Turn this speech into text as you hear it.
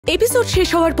Episode শেষ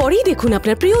হওয়ার পরেই দেখুন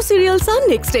আপনার প্রিয় সিরিয়াল সান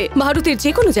নেক্সটে ভারতের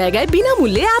যে কোনো জায়গায়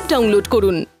বিনামূল্যে অ্যাপ ডাউনলোড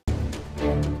করুন।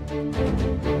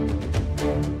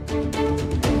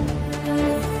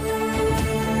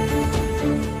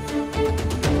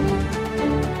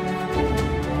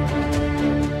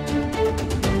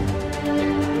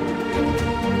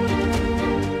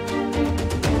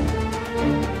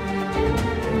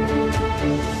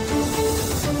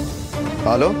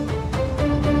 হ্যালো,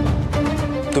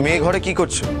 তুমি এই ঘরে কি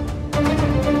করছো?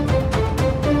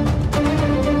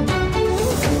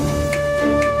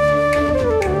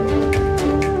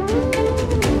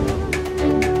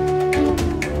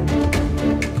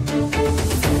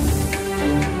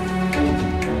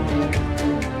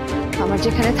 আমার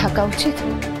যেখানে থাকা উচিত,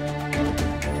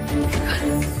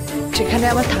 যেখানে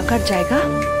আমার থাকার জায়গা,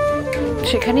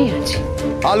 সেখানেই আছি।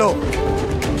 আলো,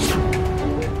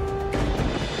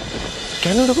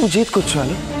 কেন এরকম জেদ করছো?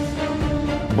 আলো,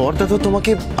 বড়দা তো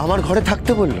তোমাকে আমার ঘরে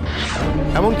থাকতে বললো,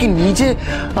 এমনকি নিজে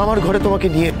আমার ঘরে তোমাকে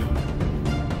নিয়ে।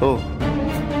 ও,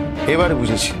 এবার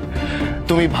বুঝেছি,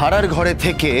 তুমি ভাড়ার ঘরে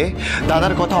থেকে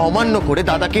দাদার কথা অমান্য করে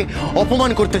দাদাকে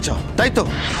অপমান করতে চাও, তাই তো?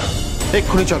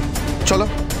 এক্ষুনি চলো। চলো।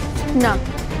 না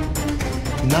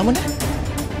না মানে?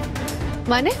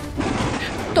 মানে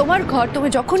তোমার ঘর, তুমি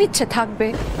যখন ইচ্ছে থাকবে,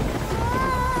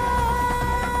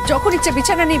 যখন ইচ্ছে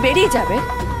বিছানা নিয়ে বেরিয়ে যাবে,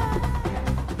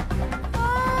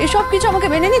 এসব কিছু আমাকে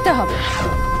মেনে নিতে হবে?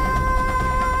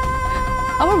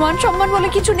 আমার মান সম্মান বলে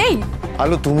কিছু নেই?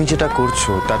 আলো, তুমি যেটা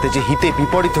করছো তাতে যে হিতে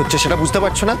বিপরীত হচ্ছে সেটা বুঝতে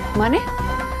পারছো না? মানে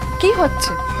কি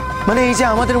হচ্ছে? মানে এই যে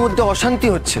আমাদের মধ্যে অশান্তি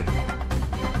হচ্ছে,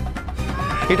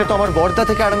 এটা তো আমার বড়দা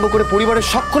থেকে আরম্ভ করে পরিবারের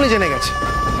সকলে জেনে গেছে।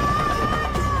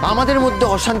 আমাদের মধ্যে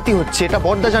অশান্তি হচ্ছে, এটা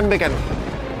বড়দা জানবে কেন?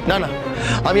 না না,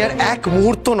 আমি আর এক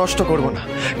মুহূর্ত নষ্ট করব না।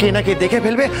 কে না কে দেখে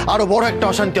ফেলবে, আরো বড় একটা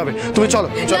অশান্তি হবে। তুমি চলো।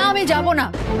 না, আমি যাব না।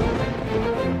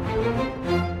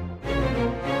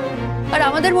 আর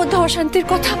আমাদের মধ্যে অশান্তির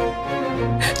কথা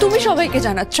তুমি সবাইকে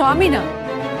জানাচ্ছ, আমি না।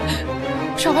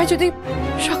 সবাই যদি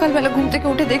সকালবেলা ঘুম থেকে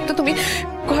উঠে দেখতো তুমি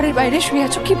ঘরের বাইরে শুয়ে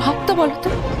আছো, কি ভাবতো বলো তো?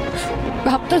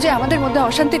 ভাবতো যে আমাদের মধ্যে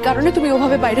অশান্তির কারণে তুমি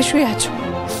ওভাবে বাইরে শুয়ে আছো,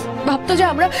 ভাবতো যে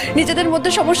আমরা নিজেদের মধ্যে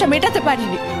সমস্যা মেটাতে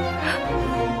পারিনি।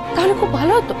 তাহলে খুব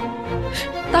ভালো হতো,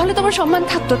 তাহলে তোমার সম্মান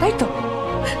থাকতো, তাই তো?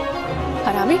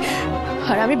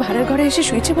 আর আমি ভাড়ার ঘরে এসে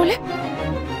শুয়েছি বলে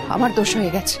আমার দোষ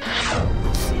হয়ে গেছে।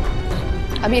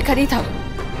 আমি এখানেই থাকবো,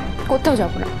 কোথাও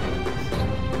যাবো না।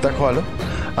 দেখো আলো,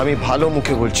 আমি ভালো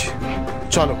মুখে বলছি,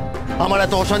 চলো। আমার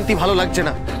এত অশান্তি ভালো লাগছে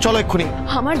না, চলো এক্ষুনি।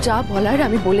 আমার যা বলার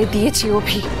আমি বলে দিয়েছি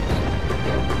অভি,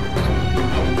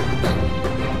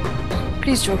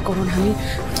 প্লিজ জোর করুন। আমি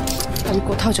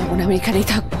কোথাও যাবো না, আমি এখানেই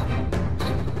থাকবো।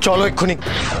 চলো এক্ষুনি,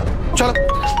 চলো।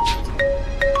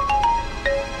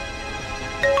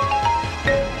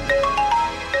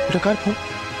 এটা কার ফোন?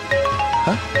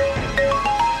 হ্যাঁ,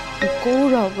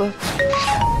 গৌরব।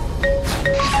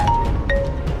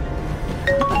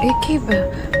 এ কি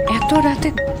এত রাতে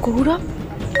গৌরব?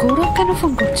 গৌরব কেন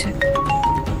ফোন করছে?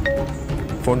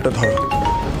 ফোনটা ধরো।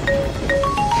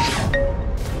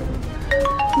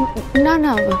 না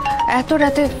না, এত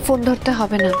রাতে ফোন ধরতে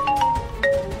হবে না।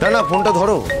 না না, ফোনটা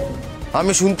ধরো।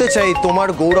 আমি শুনতে চাই তোমার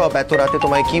গৌরব এত রাতে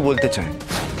তোমায় কি বলতে চায়।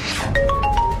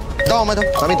 দাও আমায়, দাও,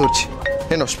 আমি ধরছি।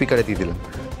 এনো, স্পিকারে দিয়ে দিলাম।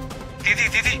 দিদি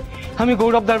দিদি, আমি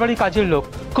গৌরব দরবারি কাজের লোক,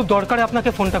 খুব দরকারে আপনাকে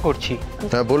ফোনটা করছি।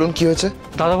 হ্যাঁ বলুন, কি হয়েছে?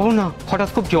 দাদাবাবু না, হঠাৎ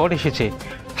খুব জ্বর এসেছে,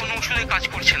 কোনো ওষুধে কাজ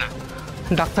করছে না।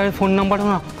 ডাক্তারের ফোন নাম্বারও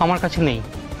না আমার কাছে নেই।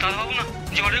 দাদাবাবু না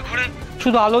জ্বরের ঘরে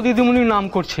শুধু আলো দিদিমণির নাম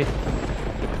করছে।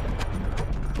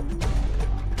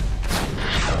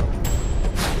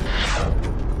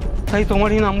 তাই তোমার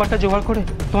এই নাম্বারটা জোগাড় করে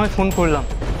তোমায় ফোন করলাম।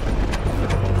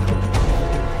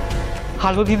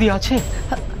 আলো দিদি আছে?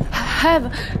 হ্যাঁ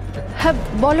হ্যাঁ,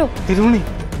 বলো। দিদিমণি,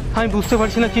 আমি বুঝতে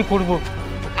পারছি না কি করবো।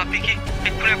 আপনি কি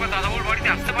একটু একবার দাদাবাবুর বাড়িতে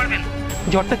আসতে পারবেন?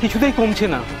 জ্বরটা কিছুতেই কমছে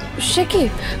না। সে কি,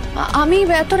 আমি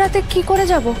এত রাতে কি করে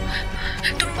যাব?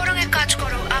 তুমি বরং এক কাজ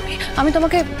করো, আমি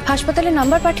তোমাকে হাসপাতালের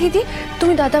নাম্বার পাঠিয়ে দিই,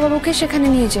 তুমি দাদাবাবুকে সেখানে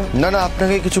নিয়ে যাও। না না,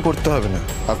 আপনাকে কিছু করতে হবে না,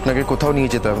 আপনাকে কোথাও নিয়ে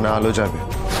যেতে হবে না, আলো যাবে।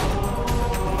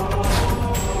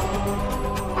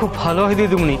 খুব ভালো হয়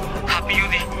দিদিমণি, আপনি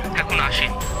যদি এখন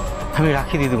আসেন। আমি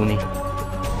রাখি দিদিমণি।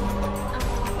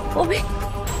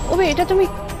 ওবে, এটা তুমি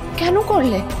কেন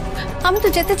করলে? আমি তো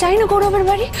যেতে চাই না গৌরবের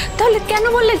বাড়ি, তাহলে কেন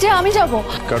বললে যে আমি যাব?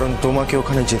 কারণ তোমাকে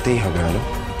ওখানে যেতেই হবে। আলো,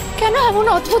 কেন এমন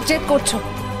অদ্ভুত জেদ করছো?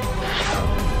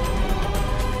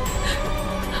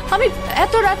 আমি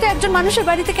এত রাতে একজন মানুষের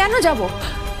বাড়িতে কেন যাব?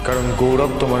 কারণ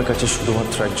গৌরব তোমার কাছে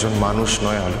শুধুমাত্র একজন মানুষ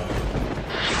নয় আলো,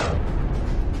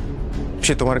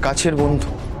 সে তোমার কাছের বন্ধু,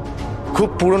 খুব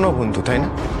পুরনো বন্ধু, তাই না?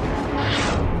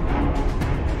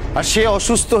 আর সে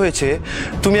অসুস্থ হয়েছে,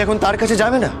 তুমি এখন তার কাছে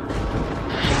যাবে না?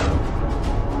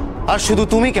 আর শুধু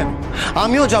তুমি কেন,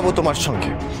 আমিও যাব তোমার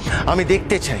সঙ্গে। আমি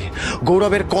দেখতে চাই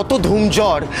গৌরবের কত ধুম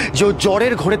জ্বর যে ও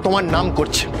জ্বরের ঘরে তোমার নাম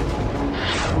করছে,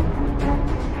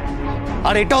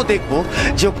 আর এটাও দেখবো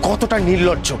যে ও কতটা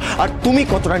নির্লজ্জ আর তুমি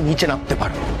কতটা নিচে নামতে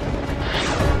পারো।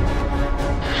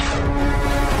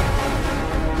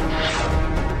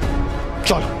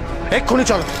 চলো, এক্ষুনি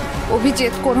চলো।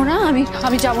 অভিজেদ করো না,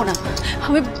 আমি যাব না।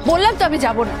 আমি বললাম তো আমি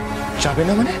যাব না। যাবে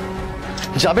না মানে?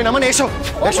 যাবে না মানে? এসো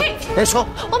এসো এসো।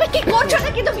 ওবে কি করছো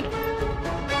নাকি তুমি?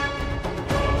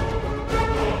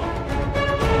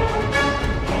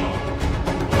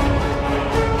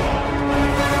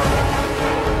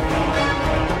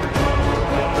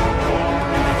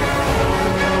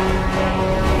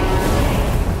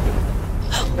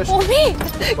 ওবি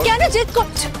কেন জেদ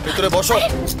করছো? ভিতরে বসো।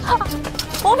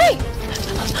 ওবি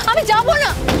আমি যাব না।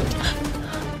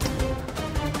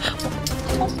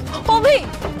 ওবি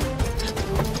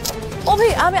ওবি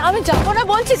আমি যাব না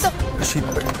বলছি তো।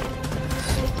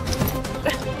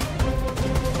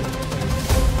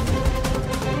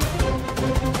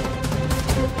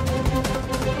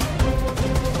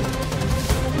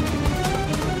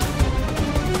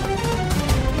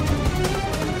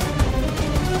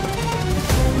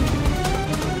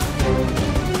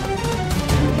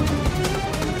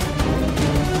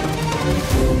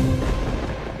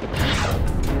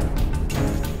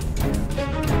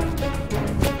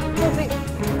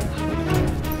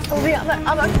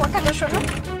 আমার কথাটা শোনো।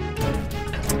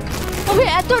 অভি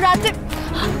এত রাতে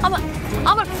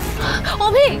আমার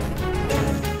অভি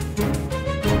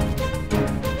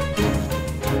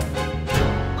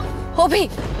অভি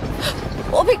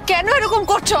অভি কেন এরকম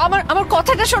করছো? আমার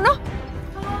কথাটা শোনো।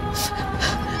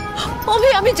 অভি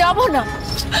আমি যাব না।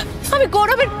 আমি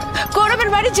গৌরবের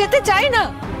বাড়ি যেতে চাই না।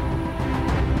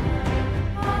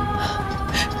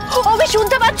 অভি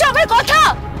শুনতে পাচ্ছ আমার কথা?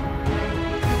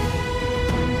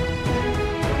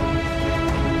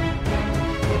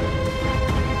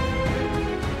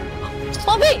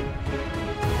 অভি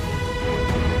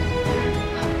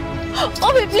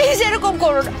অভি প্লিজ এরকম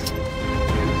করো না।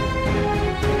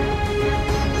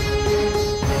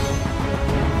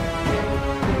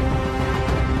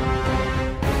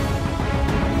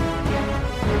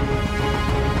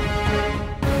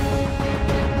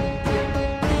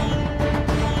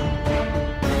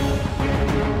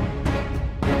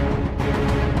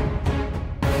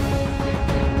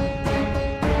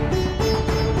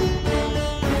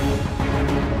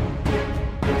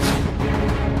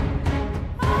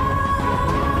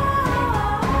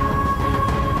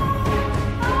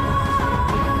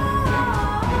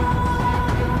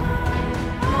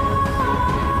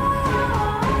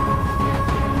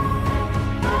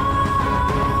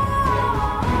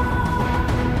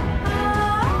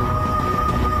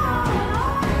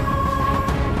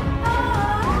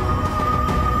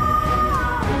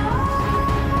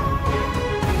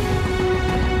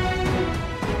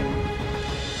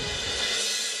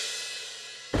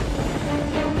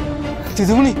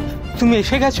 দিদিমণি তুমি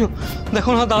এসে গেছো?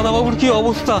 দেখো না দাদাবাবুর কি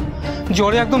অবস্থা,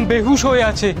 জ্বরে একদম বেহুশ হয়ে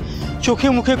আছে। চোখে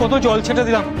মুখে কত জল ছেটে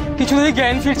দিলাম, কিছুতেই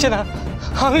জ্ঞান ফিরছে না।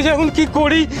 আমি যে এখন কি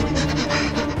করি?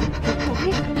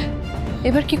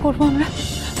 এবার কি করবো আমরা?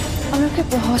 ওকে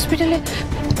হসপিটালে।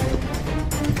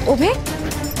 ওবে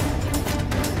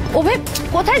ওবে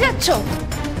কোথায় যাচ্ছ?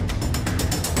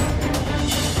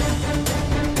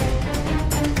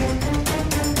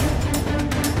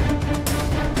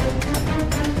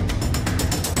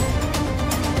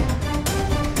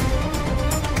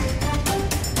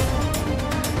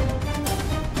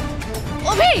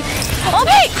 ওবে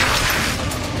ওবে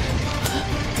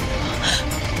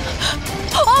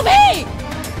ওবে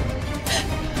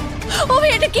ওবে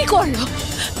এটা কি করলো?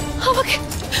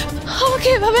 আমাকে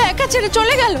এভাবে একা ছেড়ে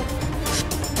চলে গেল।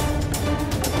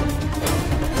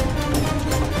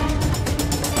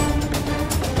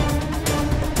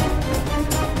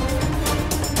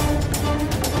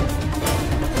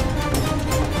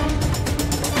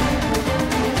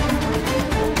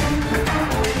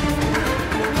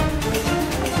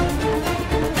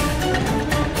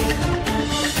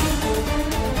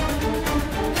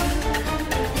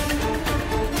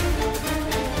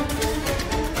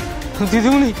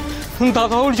 দিদিমণি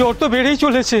দাদাবাবুর জ্বর তো বেড়েই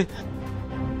চলেছে,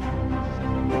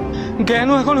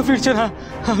 জ্ঞানও এখনো ফিরছে না।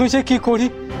 আমি যে কি করি?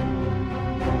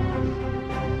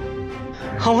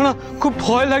 আমার না খুব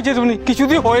ভয় লাগছে, তুমি কিছু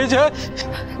দিয়ে হয়ে যায়।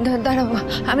 দাঁড়াও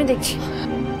আমি দেখছি।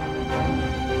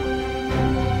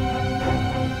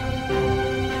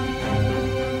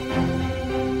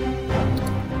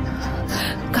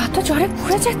 গা তো জ্বরে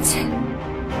পুড়ে যাচ্ছে।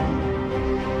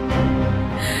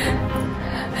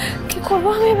 কি করবো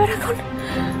আমি এবার এখন?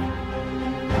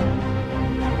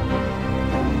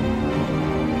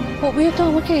 অভিও তো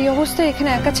আমাকে এই অবস্থায় এখানে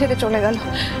একা ছেড়ে চলে গেল,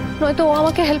 নয়তো ও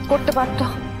আমাকে হেল্প করতে পারতো।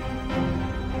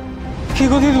 কি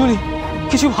গো দিদিমণি,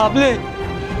 কিছু ভাবলে?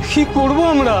 কি করবো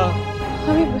আমরা?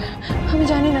 আমি আমি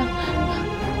জানি না।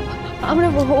 আমরা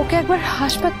ওকে একবার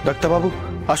হাসপাতাল। ডাক্তারবাবু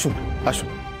আসুন আসুন।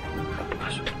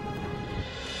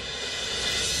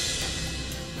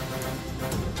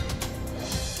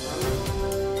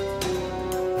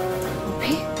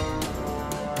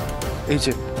 এই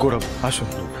যে গৌরব, আসুন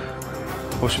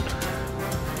বসুন।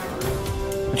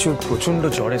 প্রচন্ড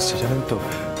জ্বর এসছে জানেন তো,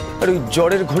 আর ওই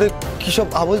জ্বরের ঘরে কি সব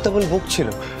আবল তাবল বকছিল।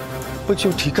 বলছি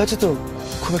ও ঠিক আছে তো?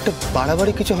 খুব একটা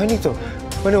বাড়াবাড়ি কিছু হয়নি তো?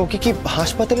 মানে ওকে কি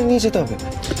হাসপাতালে নিয়ে যেতে হবে?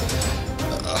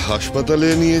 হাসপাতালে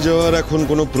নিয়ে যাওয়ার এখন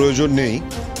কোনো প্রয়োজন নেই,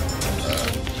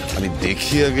 আমি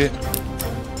দেখি আগে।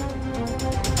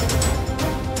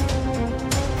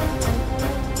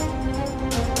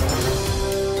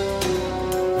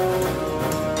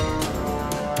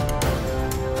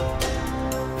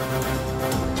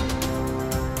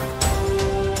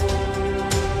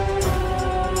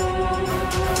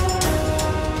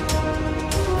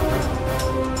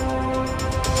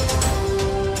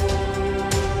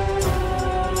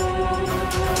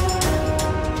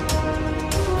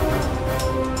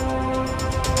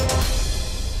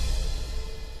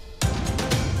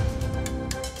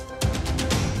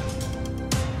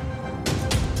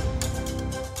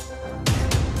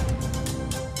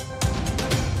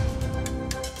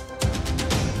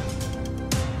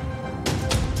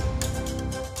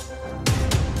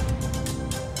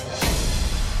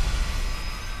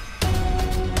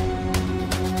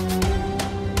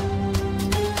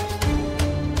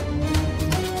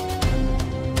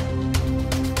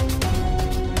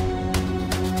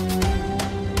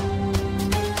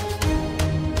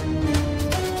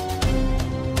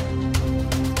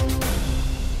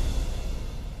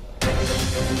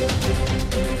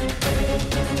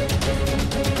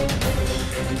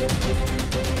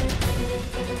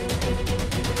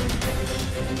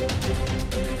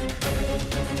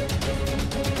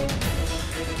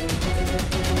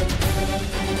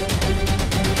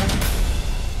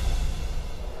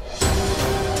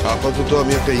 আপাতত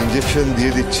আমি একটা ইঞ্জেকশন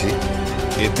দিয়ে দিচ্ছি,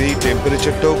 এতেই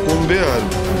টেম্পারেচারটাও কমবে আর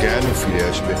জ্ঞানও ফিরে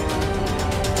আসবে।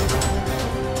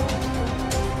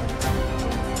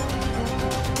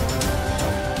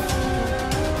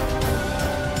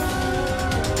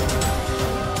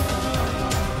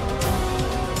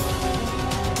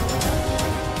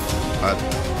 আর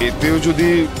এতেও যদি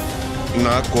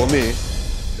না কমে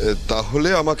তাহলে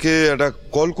আমাকে একটা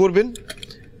কল করবেন,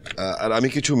 আর আমি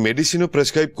কিছু মেডিসিনও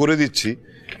প্রেসক্রাইব করে দিচ্ছি,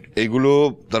 এইগুলো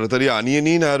তাড়াতাড়ি আনিয়ে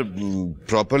নিন আর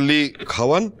প্রপারলি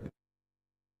খাওয়ান।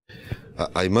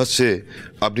 আই মাস্ট সে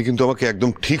আপনি কিন্তু আমাকে একদম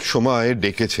ঠিক সময়ে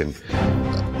ডেকেছেন,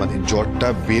 মানে জ্বরটা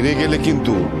বেড়ে গেলে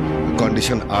কিন্তু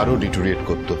কন্ডিশন আরো ডিটোরিয়েট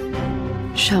করত।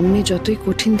 সামনে যতই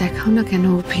কঠিন দেখাও না কেন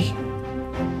অভি,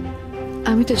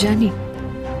 আমি তো জানি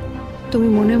তুমি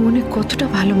মনে মনে কতটা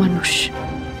ভালো মানুষ।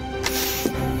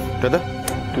 দাদা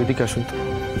তুই এদিকে আসুন তো,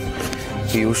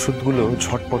 এই ওষুধগুলো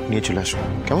ঝটপট নিয়ে চলে আসুন,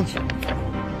 কেমন?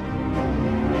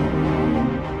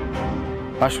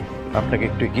 আসুন, আপনাকে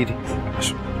একটু এগিয়ে দিই,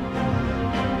 আসুন।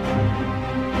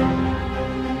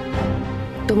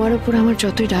 তোমার উপর আমার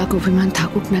যতই রাগ অভিমান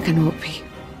থাকুক না কেন অভি,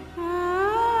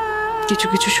 কিছু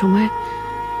কিছু সময়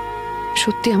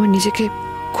সত্যি আমার নিজেকে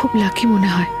খুব লাকি মনে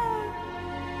হয়,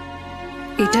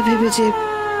 এটা ভেবে যে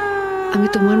আমি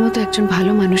তোমার মতো একজন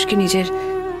ভালো মানুষকে নিজের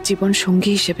জীবন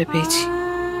সঙ্গী হিসেবে পেয়েছি।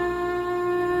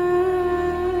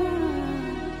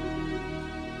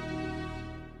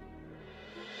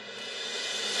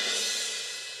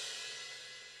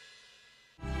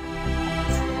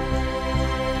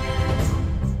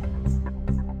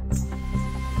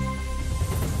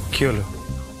 কি হলো,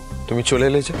 তুমি চলে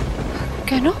এলে যে?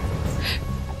 কেন,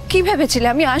 কি ভেবেছিলে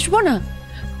আমি আসবো না?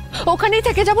 ওখানেই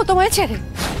থেকে যাবো তোমায় ছেড়ে?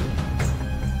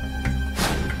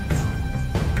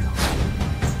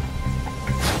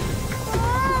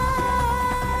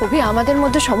 অভি, আমাদের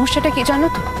মধ্যে সমস্যাটা কি জানো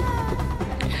তো?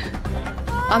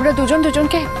 আমরা দুজন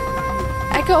দুজনকে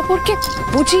একে অপরকে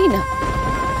বুঝি না।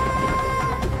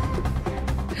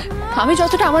 আমি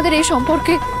যতটা আমাদের এই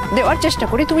সম্পর্কে দেওয়ার চেষ্টা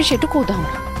করি তুমি সেটুকু দাও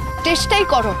না, চেষ্টাই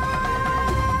করো।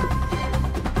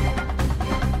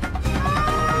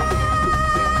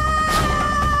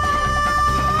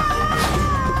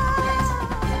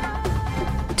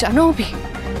 জানো অভি,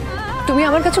 তুমি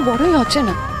আমার কাছে বড়ই হচ্ছে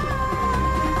না।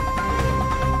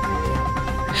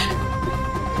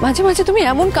 মাঝে মাঝে তুমি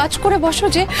এমন কাজ করে বসো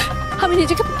যে আমি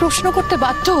নিজেকে প্রশ্ন করতে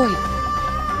বাধ্য হই,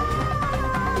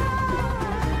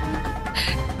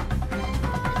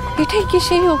 এটাই কি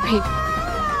সেই অভি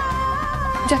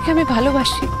যাকে আমি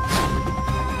ভালোবাসি?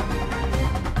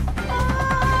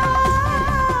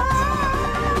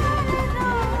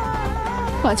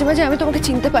 মাঝে মাঝে আমি তোমাকে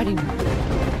চিনতে পারি না,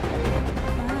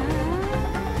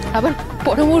 আবার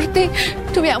পর মুহূর্তে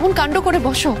তুমি এমন কাণ্ড করে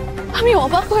বসো, আমি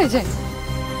অবাক হয়ে যাই।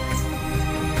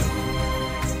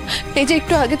 এই যে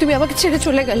একটু আগে তুমি আমাকে ছেড়ে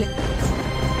চলে গেলে,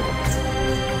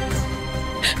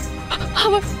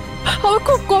 আমার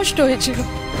খুব কষ্ট হয়েছিল,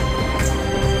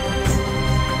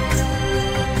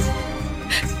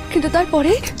 কিন্তু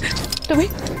তারপরে তুমি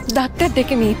ডাক্তার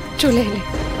ডেকে নিয়ে চলে এলে,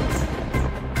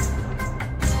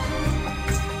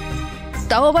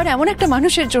 তাও আবার এমন একটা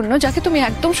মানুষের জন্য যাকে তুমি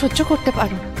একদম সহ্য করতে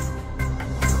পারো।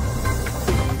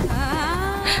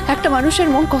 একটা মানুষের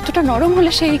মন কতটা নরম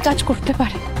হলে সে এই কাজ করতে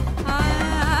পারে।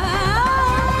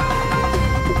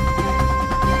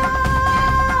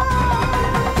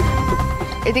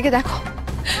 এদিকে দেখো,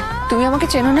 তুমি আমাকে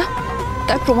চেনো না,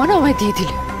 তার প্রমাণও আমায় দিয়ে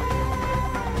দিলে।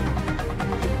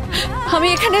 আমি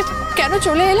এখানে কেন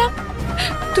চলে এলাম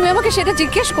তুমি আমাকে সেটা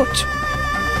জিজ্ঞেস করছো?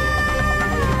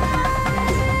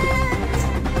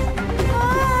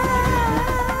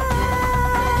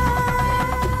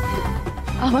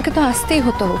 আমাকে তো আসতেই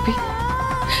হতো অপি,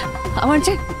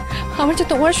 আমার যে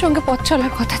তোমার সঙ্গে পথ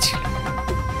চলার কথা ছিল।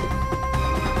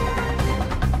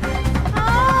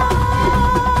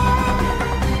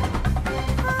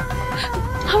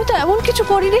 আমি তো এমন কিছু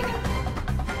করিনি,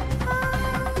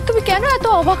 তুমি কেন এত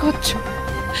অবাক হচ্ছ?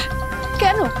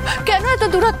 কেন কেন এত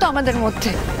দূরত্ব আমাদের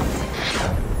মধ্যে?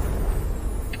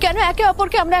 কেন একে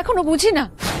অপরকে আমরা এখনো বুঝি না?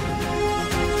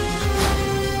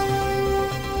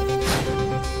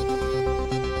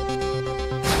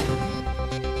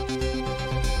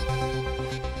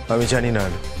 আমি জানি না,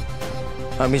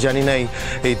 আমি জানি না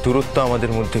এই দূরত্ব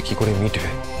আমাদের মধ্যে কি করে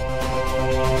মিটবে।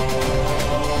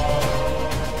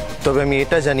 তবে আমি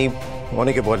এটা জানি,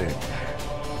 অনেকে বলে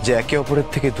যে একে অপরের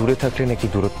থেকে দূরে থাকলে নাকি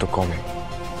দূরত্ব কমে।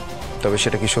 তবে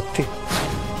সেটা কি সত্যি?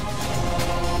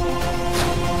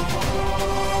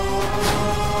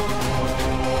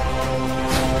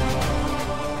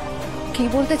 কি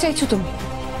বলতে চাইছো তুমি?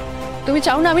 তুমি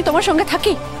চাও না আমি তোমার সঙ্গে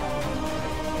থাকি?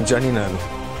 জানি না,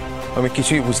 আমি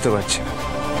কিছুই বুঝতে পারছি না।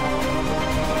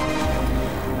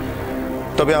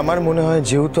 তবে আমার মনে হয়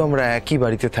যেহেতু আমরা একই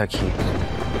বাড়িতে থাকি,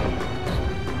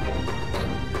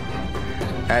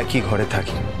 একই ঘরে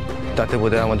থাকি, তাতে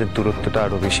বোধহয় আমাদের দূরত্বটা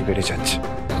আরো বেশি বেড়ে যাচ্ছে।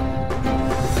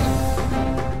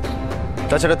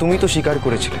 তাছাড়া তুমি তো স্বীকার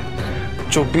করেছিলে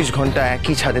 24 ঘন্টা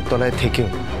একই ছাদের তলায় থেকেও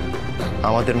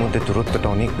আমাদের মধ্যে দূরত্বটা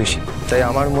অনেক বেশি। তাই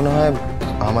আমার মনে হয়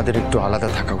আমাদের একটু আলাদা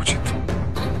থাকা উচিত,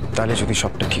 তাহলে যদি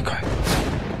সবটা ঠিক হয়।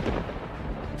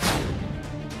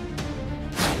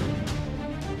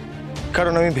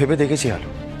 কারণ আমি ভেবে দেখেছি আলো,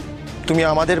 তুমি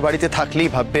আমাদের বাড়িতে থাকলেই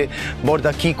ভাববে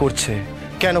বড়দা কি করছে,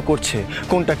 কেন করছে,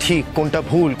 কোনটা ঠিক, কোনটা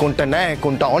ভুল, কোনটা ন্যায়,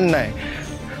 কোনটা অন্যায়।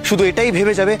 শুধু এটাই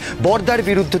ভেবে যাবে বড়দার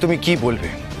বিরুদ্ধে তুমি কি বলবে,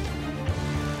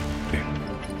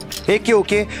 একে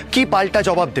ওকে কি পাল্টা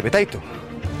জবাব দেবে, তাই তো?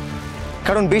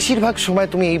 কারণ বেশিরভাগ সময়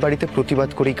তুমি এই বাড়িতে প্রতিবাদ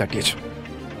করেই কাটিয়েছো।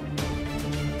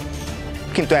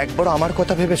 কিন্তু একবার আমার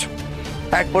কথা ভেবেছো?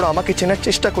 একবার আমাকে চেনার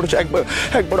চেষ্টা করেছো?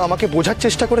 একবার আমাকে বোঝার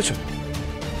চেষ্টা করেছো?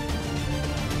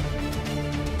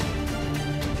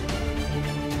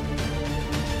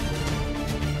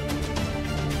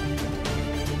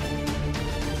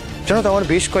 জানো তো, আমার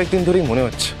বেশ কয়েকদিন ধরেই মনে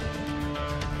হচ্ছে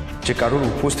যে কারোর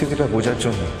উপস্থিতিটা বোঝার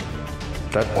জন্য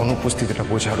তার অনুপস্থিতিটা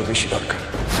বোঝা আরো বেশি দরকার।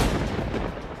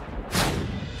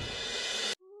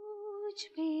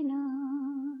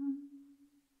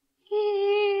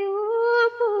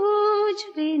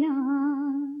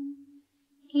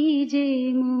 যে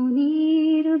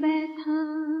মনের ব্যথা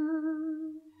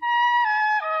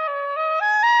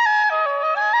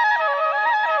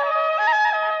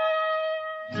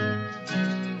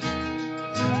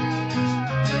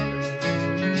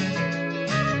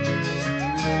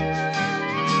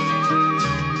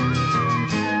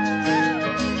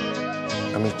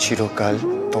আমি চিরকাল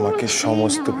তোমাকে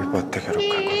সমস্ত বিপদ থেকে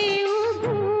রক্ষা করব।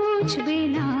 বুঝবে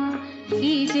না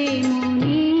কি যে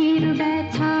মনের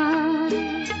ব্যথা,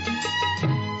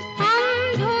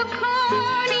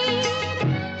 অন্ধকারে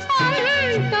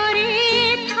অন্তরে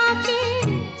থাকে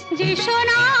যে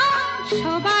সোনা,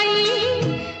 সবাই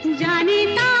জানে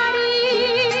তারই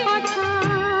কথা।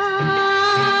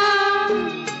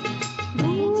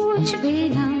 বুঝবে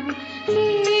না,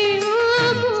 কেউ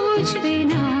বুঝবে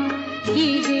না কি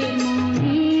যে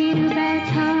মনের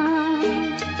ব্যথা,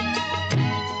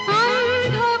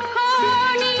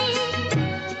 অন্ধকারে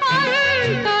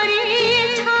অন্তরে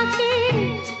থাকে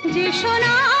যে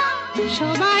সোনা,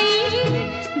 সবাই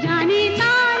জানে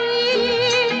তারই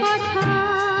কথা।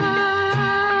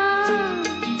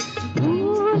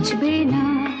 বুঝবে না,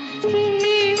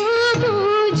 কেউ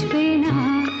বুঝবে না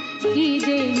কি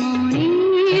যে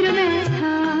মনের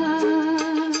ব্যথা।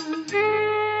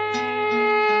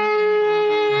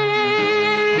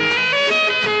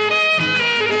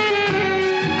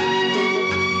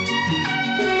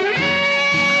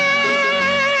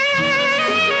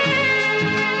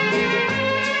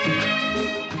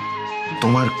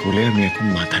 তোমার কোলে আমি এখন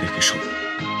মাথা রেখে শোব।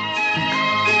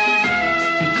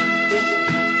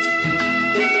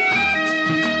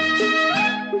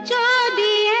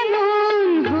 যদি এমন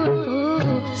হতো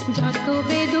যত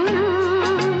বেদনা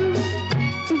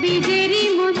বীজেরই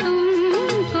মতন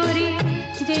করে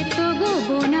যেত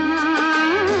গোবনা,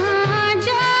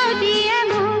 যদি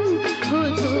এমন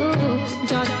হতো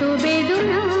যত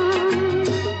বেদনা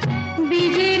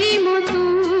বীজেরই মতন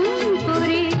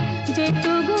করে যেত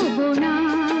গোবনা।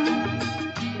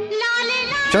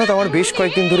 জানো তো, আমার বেশ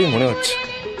কয়েকদিন ধরেই মনে হচ্ছে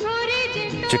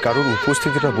যে কারোর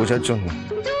উপস্থিতিটা বোঝার জন্য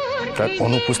তার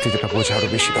অনুপস্থিতিটা বোঝা আরো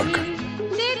বেশি দরকার।